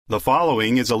The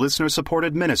following is a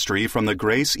listener-supported ministry from the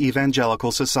Grace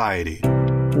Evangelical Society.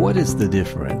 What is the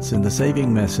difference in the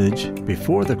saving message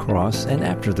before the cross and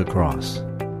after the cross?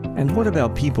 And what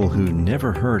about people who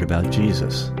never heard about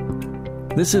Jesus?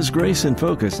 This is Grace in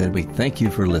Focus, and we thank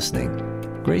you for listening.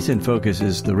 Grace in Focus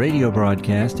is the radio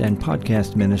broadcast and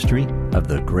podcast ministry of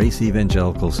the Grace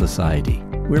Evangelical Society.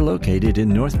 We're located in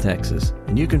North Texas,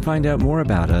 and you can find out more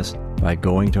about us by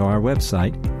going to our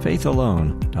website,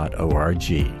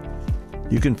 faithalone.org.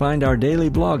 You can find our daily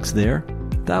blogs there,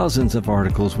 thousands of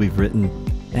articles we've written,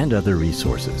 and other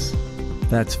resources.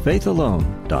 That's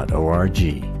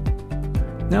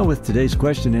faithalone.org. Now with today's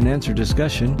question and answer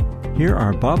discussion, here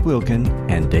are Bob Wilkin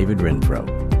and David Renfro.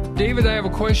 David, I have a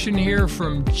question here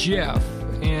from Jeff,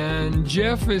 and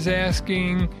Jeff is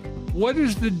asking, what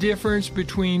is the difference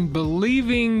between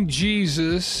believing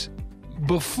Jesus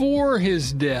before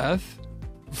his death,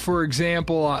 for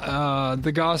example,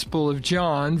 the Gospel of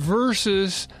John,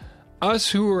 versus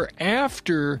us who are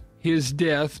after his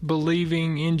death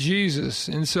believing in Jesus?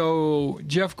 And so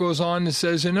Jeff goes on and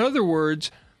says, in other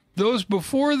words, those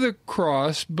before the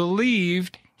cross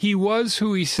believed he was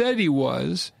who he said he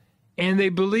was, and they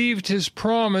believed his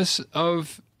promise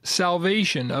of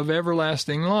salvation, of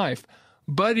everlasting life.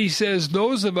 But he says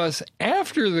those of us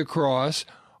after the cross,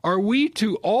 are we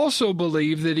to also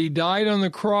believe that he died on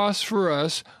the cross for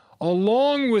us,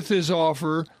 along with his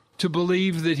offer to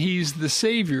believe that he's the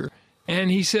Savior?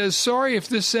 And he says, sorry if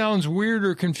this sounds weird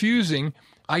or confusing.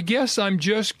 I guess I'm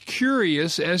just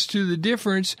curious as to the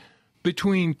difference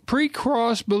between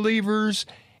pre-cross believers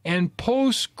and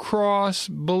post-cross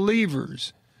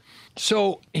believers.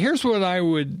 So here's what I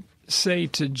would say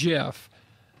to Jeff.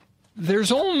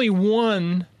 There's only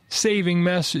one saving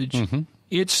message. Mm-hmm.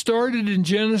 It started in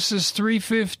Genesis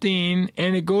 3:15,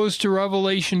 and it goes to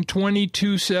Revelation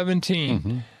 22:17.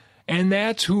 Mm-hmm. And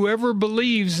that's whoever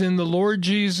believes in the Lord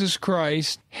Jesus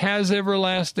Christ has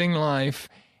everlasting life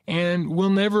and will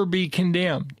never be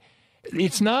condemned.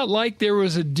 It's not like there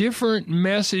was a different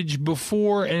message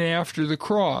before and after the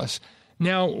cross.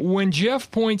 Now, when Jeff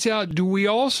points out, do we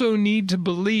also need to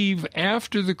believe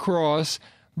after the cross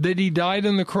that he died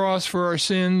on the cross for our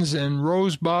sins and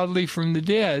rose bodily from the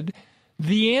dead?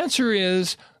 The answer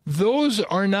is, those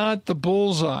are not the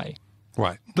bullseye.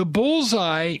 Right. The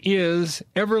bullseye is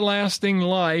everlasting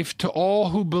life to all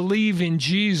who believe in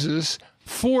Jesus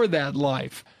for that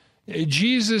life.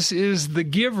 Jesus is the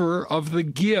giver of the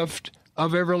gift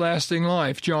of everlasting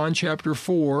life, John chapter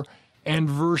 4 and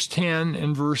verse 10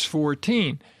 and verse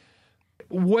 14.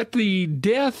 What the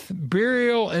death,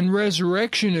 burial, and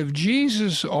resurrection of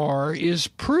Jesus are is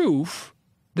proof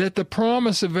that the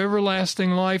promise of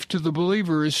everlasting life to the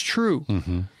believer is true.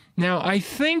 Mm-hmm. Now, I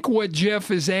think what Jeff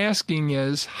is asking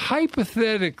is,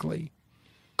 hypothetically,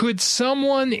 could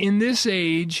someone in this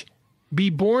age be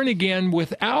born again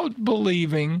without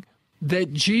believing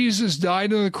that Jesus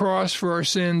died on the cross for our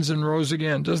sins and rose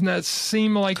again? Doesn't that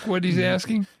seem like what he's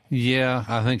asking? Yeah,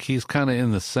 I think he's kind of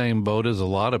in the same boat as a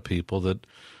lot of people that,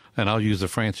 and I'll use a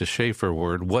Francis Schaeffer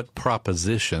word, what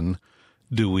proposition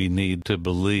do we need to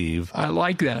believe? I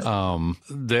like that.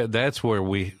 That's where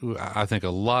I think a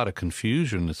lot of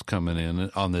confusion is coming in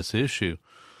on this issue.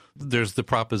 There's the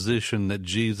proposition that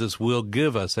Jesus will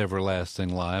give us everlasting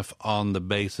life on the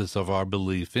basis of our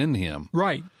belief in him.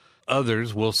 Right.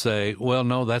 Others will say, well,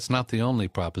 no, that's not the only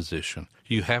proposition.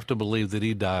 You have to believe that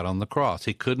he died on the cross.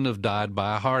 He couldn't have died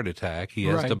by a heart attack. He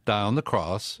has to die on the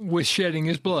cross. With shedding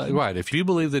his blood. Right. If you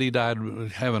believe that he died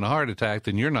having a heart attack,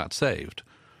 then you're not saved.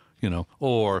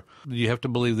 Or you have to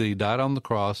believe that he died on the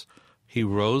cross, he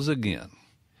rose again.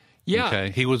 Yeah.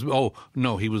 Okay. He was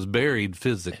buried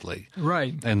physically.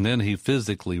 Right. And then he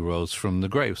physically rose from the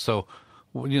grave. So,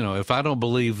 if I don't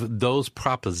believe those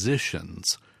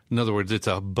propositions, in other words, it's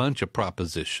a bunch of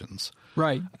propositions.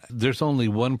 Right. There's only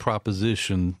one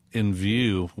proposition in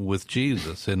view with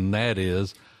Jesus, and that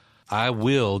is, I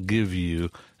will give you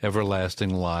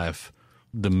everlasting life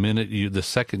the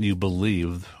second you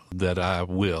believe that I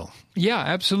will. Yeah,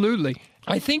 absolutely.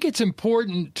 I think it's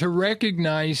important to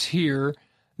recognize here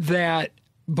that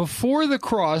before the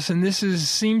cross, and this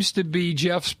seems to be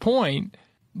Jeff's point,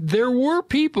 there were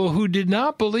people who did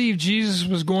not believe Jesus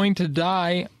was going to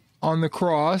die on the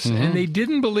cross, mm-hmm. and they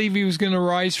didn't believe he was going to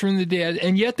rise from the dead,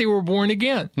 and yet they were born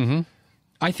again. Mm-hmm.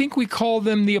 I think we call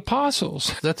them the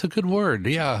apostles. That's a good word,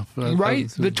 yeah. Right?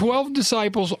 The 12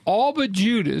 disciples, all but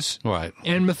Judas, right,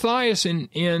 and Matthias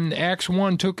in Acts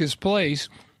 1 took his place.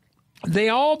 They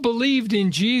all believed in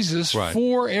Jesus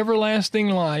for everlasting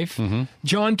life.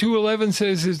 John 2:11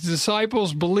 says his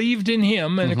disciples believed in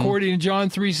him, and according to John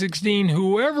 3:16,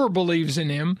 whoever believes in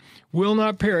him will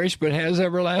not perish but has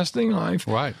everlasting life.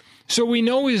 Right. So we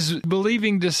know his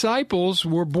believing disciples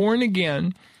were born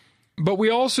again, but we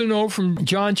also know from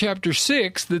John chapter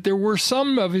 6 that there were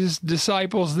some of his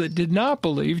disciples that did not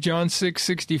believe, John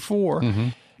 6:64.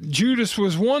 Judas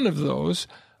was one of those.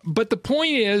 But the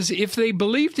point is, if they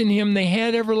believed in him, they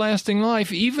had everlasting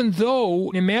life, even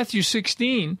though in Matthew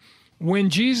 16,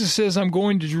 when Jesus says, I'm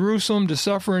going to Jerusalem to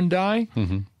suffer and die,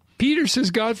 Peter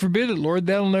says, God forbid it, Lord,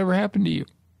 that'll never happen to you.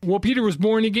 Well, Peter was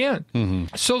born again.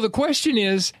 So the question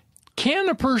is, can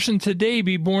a person today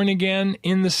be born again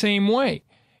in the same way?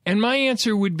 And my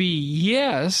answer would be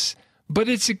yes, but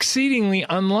it's exceedingly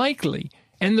unlikely.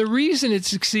 And the reason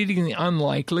it's exceedingly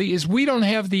unlikely is we don't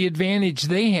have the advantage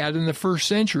they had in the first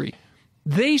century.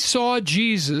 They saw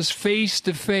Jesus face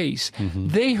to face.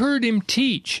 They heard him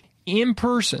teach in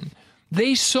person.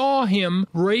 They saw him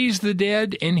raise the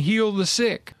dead and heal the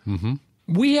sick.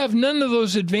 We have none of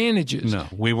those advantages. No,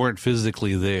 we weren't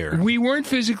physically there. We weren't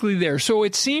physically there. So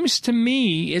it seems to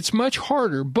me it's much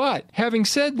harder. But having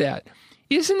said that,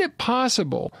 isn't it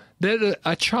possible that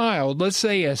a child, let's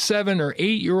say a 7 or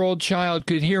 8-year-old child,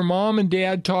 could hear mom and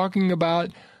dad talking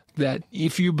about that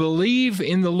if you believe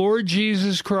in the Lord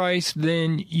Jesus Christ,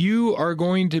 then you are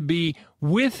going to be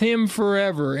with him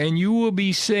forever and you will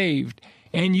be saved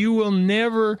and you will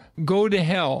never go to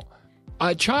hell?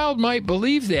 A child might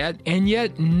believe that and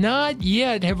yet not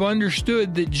yet have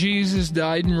understood that Jesus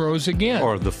died and rose again.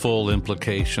 Or the full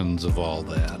implications of all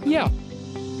that. Yeah.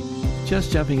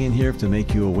 Just jumping in here to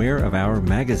make you aware of our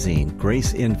magazine,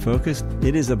 Grace in Focus.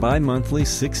 It is a bi-monthly,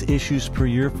 6 issues per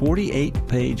year,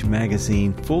 48-page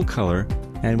magazine, full color,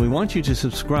 and we want you to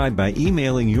subscribe by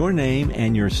emailing your name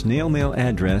and your snail mail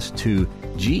address to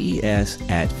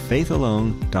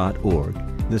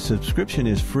ges@faithalone.org. The subscription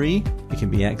is free. It can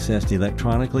be accessed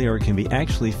electronically or it can be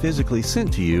actually physically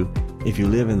sent to you if you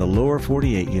live in the lower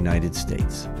 48 United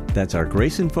States. That's our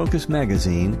Grace in Focus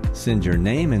magazine. Send your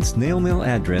name and snail mail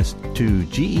address to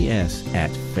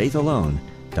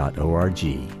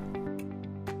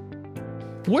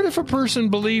ges@faithalone.org. What if a person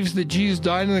believes that Jesus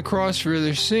died on the cross for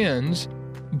their sins,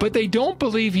 but they don't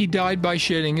believe he died by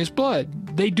shedding his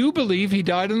blood? They do believe he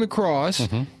died on the cross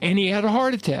and he had a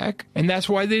heart attack, and that's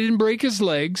why they didn't break his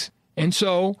legs, and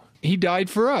so he died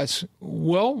for us.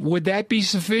 Well, would that be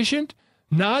sufficient?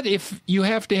 Not if you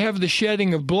have to have the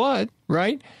shedding of blood,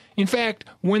 right? In fact,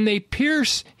 when they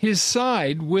pierce his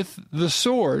side with the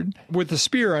sword, with the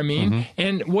spear,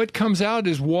 and what comes out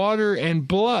is water and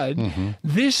blood,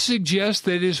 this suggests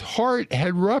that his heart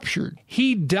had ruptured.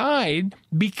 He died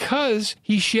because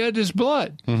he shed his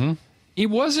blood. It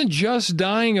wasn't just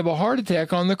dying of a heart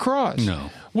attack on the cross. No.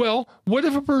 Well, what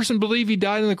if a person believed he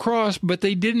died on the cross, but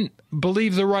they didn't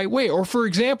believe the right way? Or, for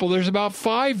example, there's about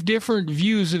 5 different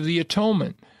views of the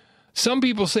atonement. Some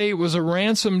people say it was a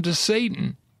ransom to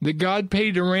Satan, that God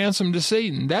paid a ransom to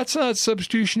Satan. That's not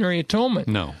substitutionary atonement.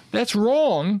 No. That's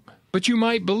wrong, but you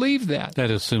might believe that.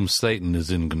 That assumes Satan is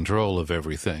in control of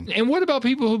everything. And what about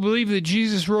people who believe that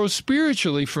Jesus rose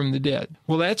spiritually from the dead?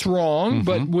 Well, that's wrong,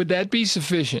 but would that be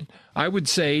sufficient? I would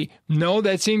say, no,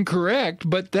 that's incorrect,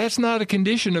 but that's not a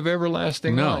condition of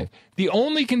everlasting life. The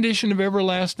only condition of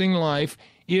everlasting life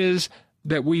is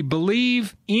that we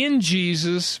believe in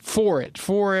Jesus for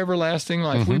everlasting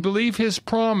life. We believe his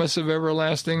promise of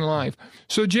everlasting life.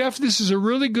 So, Jeff, this is a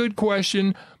really good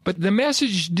question, but the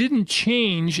message didn't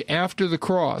change after the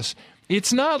cross.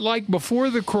 It's not like before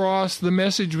the cross, the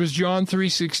message was John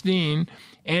 3:16,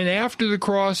 and after the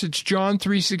cross, it's John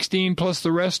 3:16 plus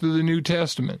the rest of the New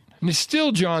Testament. And it's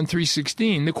still John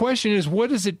 3:16. The question is, what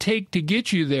does it take to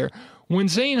get you there? When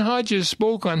Zane Hodges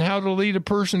spoke on how to lead a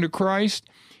person to Christ,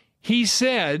 he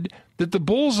said that the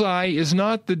bullseye is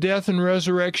not the death and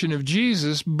resurrection of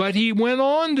Jesus, but he went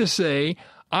on to say,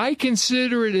 I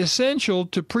consider it essential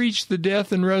to preach the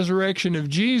death and resurrection of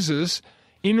Jesus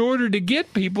in order to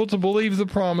get people to believe the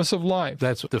promise of life.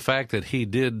 That's the fact that he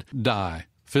did die,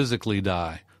 physically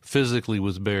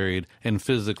was buried, and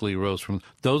physically rose from.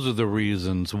 Those are the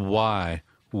reasons why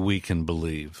we can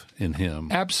believe in him.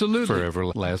 Absolutely. For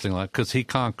everlasting life, because he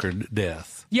conquered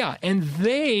death. Yeah, and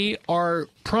they are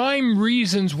prime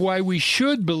reasons why we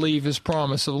should believe his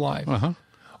promise of life.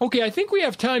 Okay, I think we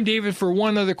have time, David, for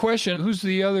one other question. Who's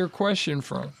the other question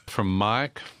from? From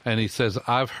Mike, and he says,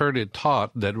 I've heard it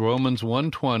taught that Romans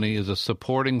 1:20 is a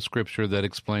supporting scripture that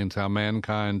explains how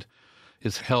mankind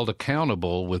is held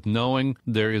accountable with knowing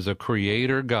there is a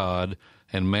creator God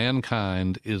and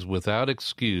mankind is without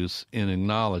excuse in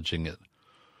acknowledging it.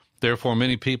 Therefore,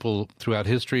 many people throughout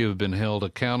history have been held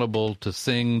accountable to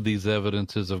seeing these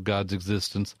evidences of God's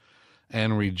existence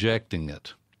and rejecting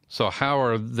it. So how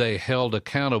are they held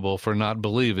accountable for not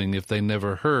believing if they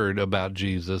never heard about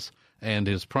Jesus and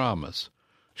his promise?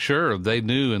 Sure, they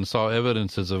knew and saw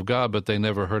evidences of God, but they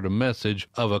never heard a message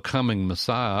of a coming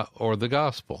Messiah or the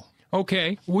gospel.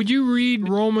 Okay. Would you read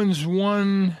Romans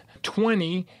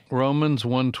 1:20? Romans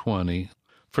 1:20.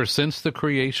 For since the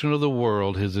creation of the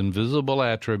world, his invisible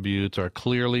attributes are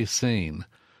clearly seen,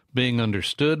 being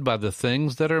understood by the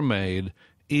things that are made,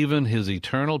 even his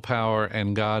eternal power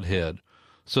and Godhead,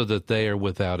 so that they are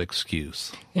without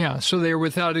excuse. Yeah, so they are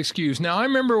without excuse. Now, I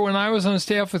remember when I was on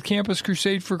staff with Campus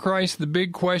Crusade for Christ, the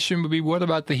big question would be, what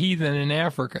about the heathen in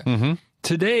Africa? Mm-hmm.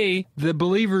 Today, the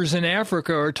believers in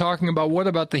Africa are talking about what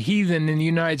about the heathen in the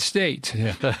United States?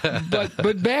 Yeah.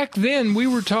 But back then, we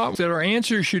were taught that our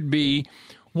answer should be,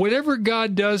 whatever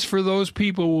God does for those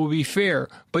people will be fair.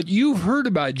 But you've heard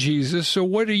about Jesus, so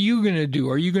what are you going to do?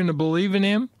 Are you going to believe in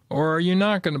him, or are you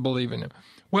not going to believe in him?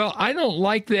 Well, I don't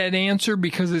like that answer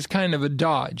because it's kind of a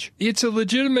dodge. It's a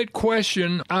legitimate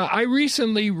question. I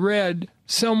recently read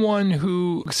someone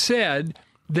who said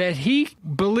that he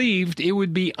believed it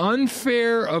would be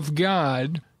unfair of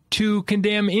God to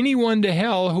condemn anyone to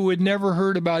hell who had never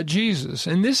heard about Jesus.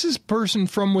 And this is a person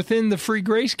from within the free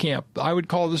grace camp. I would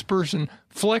call this person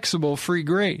flexible free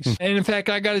grace. And in fact,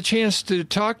 I got a chance to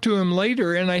talk to him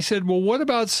later, and I said, well, what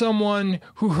about someone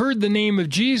who heard the name of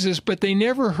Jesus, but they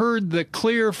never heard the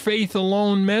clear faith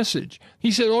alone message?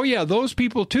 He said, oh yeah, those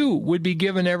people too would be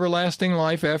given everlasting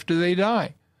life after they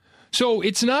die. So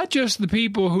it's not just the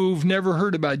people who've never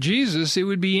heard about Jesus, it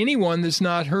would be anyone that's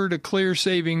not heard a clear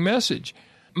saving message.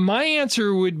 My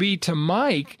answer would be to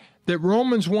Mike that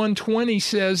Romans 1:20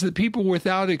 says that people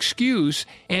without excuse,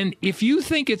 and if you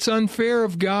think it's unfair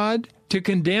of God to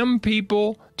condemn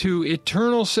people to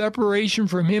eternal separation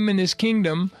from him and his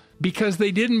kingdom because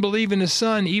they didn't believe in his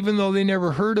son even though they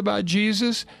never heard about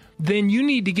Jesus, then you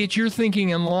need to get your thinking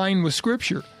in line with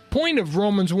Scripture. Point of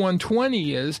Romans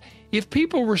 1:20 is, if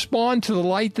people respond to the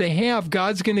light they have,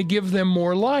 God's going to give them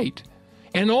more light.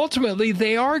 And ultimately,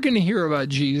 they are going to hear about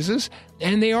Jesus,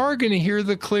 and they are going to hear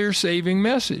the clear saving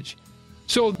message.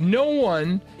 So no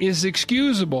one is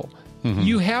excusable. Mm-hmm.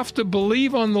 You have to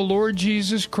believe on the Lord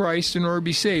Jesus Christ in order to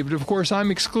be saved. Of course, I'm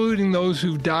excluding those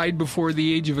who've died before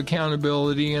the age of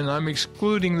accountability, and I'm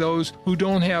excluding those who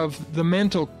don't have the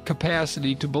mental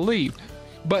capacity to believe.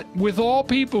 But with all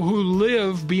people who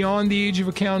live beyond the age of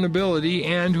accountability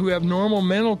and who have normal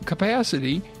mental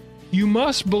capacity, you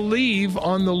must believe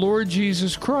on the Lord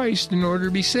Jesus Christ in order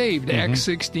to be saved. Mm-hmm. Acts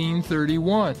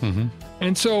 16:31. Mm-hmm.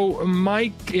 And so,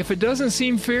 Mike, if it doesn't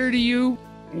seem fair to you,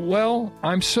 well,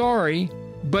 I'm sorry,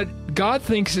 but God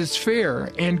thinks it's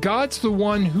fair. And God's the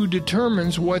one who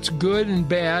determines what's good and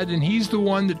bad, and he's the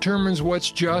one that determines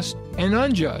what's just and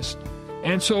unjust.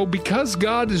 And so because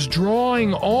God is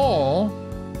drawing all,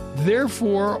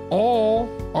 therefore all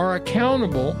are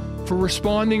accountable for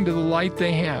responding to the light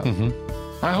they have.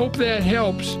 Mm-hmm. I hope that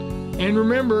helps. And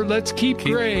remember, let's keep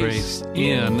grace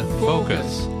in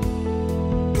focus.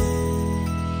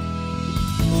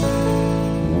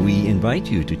 We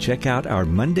invite you to check out our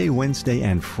Monday, Wednesday,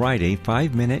 and Friday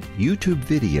 5-minute YouTube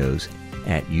videos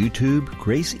at YouTube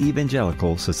Grace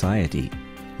Evangelical Society.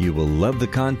 You will love the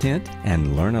content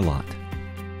and learn a lot.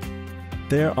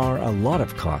 There are a lot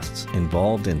of costs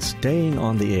involved in staying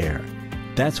on the air.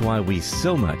 That's why we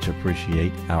so much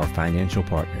appreciate our financial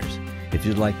partners. If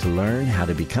you'd like to learn how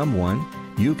to become one,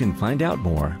 you can find out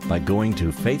more by going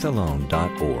to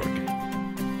faithalone.org.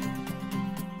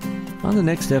 On the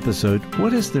next episode,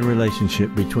 what is the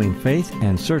relationship between faith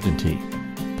and certainty?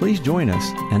 Please join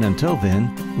us, and until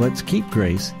then, let's keep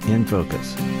grace in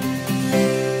focus.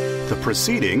 The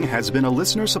proceeding has been a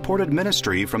listener-supported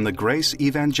ministry from the Grace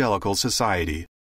Evangelical Society.